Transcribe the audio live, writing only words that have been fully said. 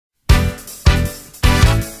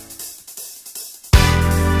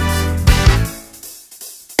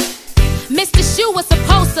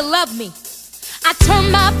to love me. I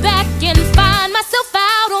turn my back and find myself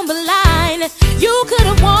out on the line. You could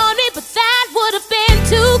have warned me, but that would have been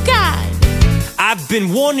too kind. I've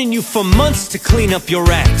been warning you for months to clean up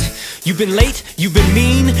your act. You've been late, you've been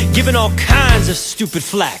mean, giving all kinds of stupid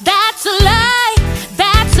flack. That's a lie,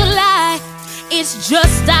 that's a lie. It's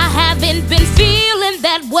just I haven't been feeling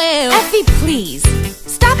that well. Effie, please,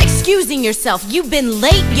 stop excusing yourself. You've been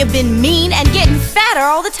late, you've been mean, and getting fatter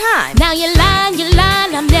all the time. Now you're lying,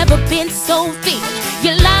 I've never been so thin.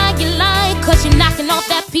 You're lying, cause you're knocking off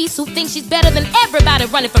that piece who thinks she's better than everybody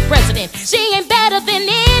running for president. She ain't better than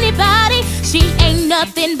anybody, she ain't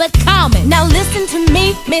nothing but common. Now listen to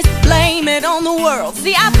me, miss, blame it on the world.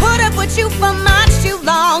 See, I put up with you for much too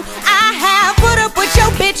long. I have put up with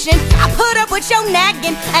your bitching, I put up with your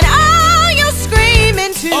nagging, and all your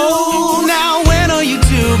screaming too. Oh, now when are you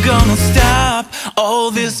two gonna stop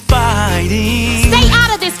all this fighting? Stay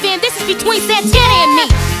out of this, Finn, this is between Santana and me.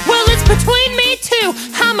 Well, it's between me too.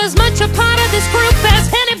 I'm as much a part of this group as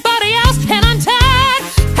anybody else, and I'm tired,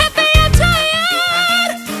 happy I'm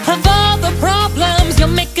tired of all the problems you're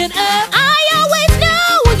making up. I always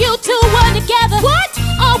knew you two were together. What?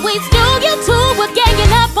 Always knew you two were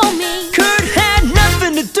ganging up on me. Kurt had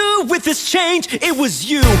nothing to do with this change. It was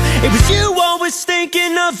you always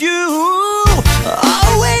thinking of you.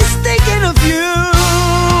 Always thinking of you.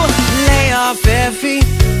 Lay off, Effie.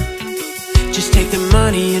 Just take the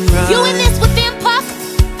money and run. You in this with them, Puck?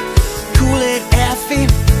 Cool it, Effie.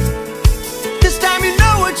 This time you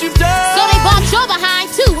know what you've done. So they bought your behind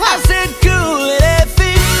too, huh? I said cool it,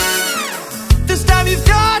 Effie. This time you've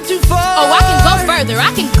gone too far. Oh, I can go further,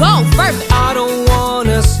 I can go further. I don't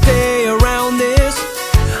wanna stay around this.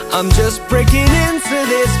 I'm just breaking into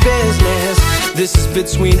this business. This is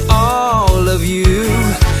between all of you.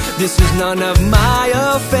 This is none of my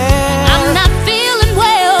affair. I'm not feeling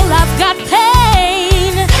well, I've got pain.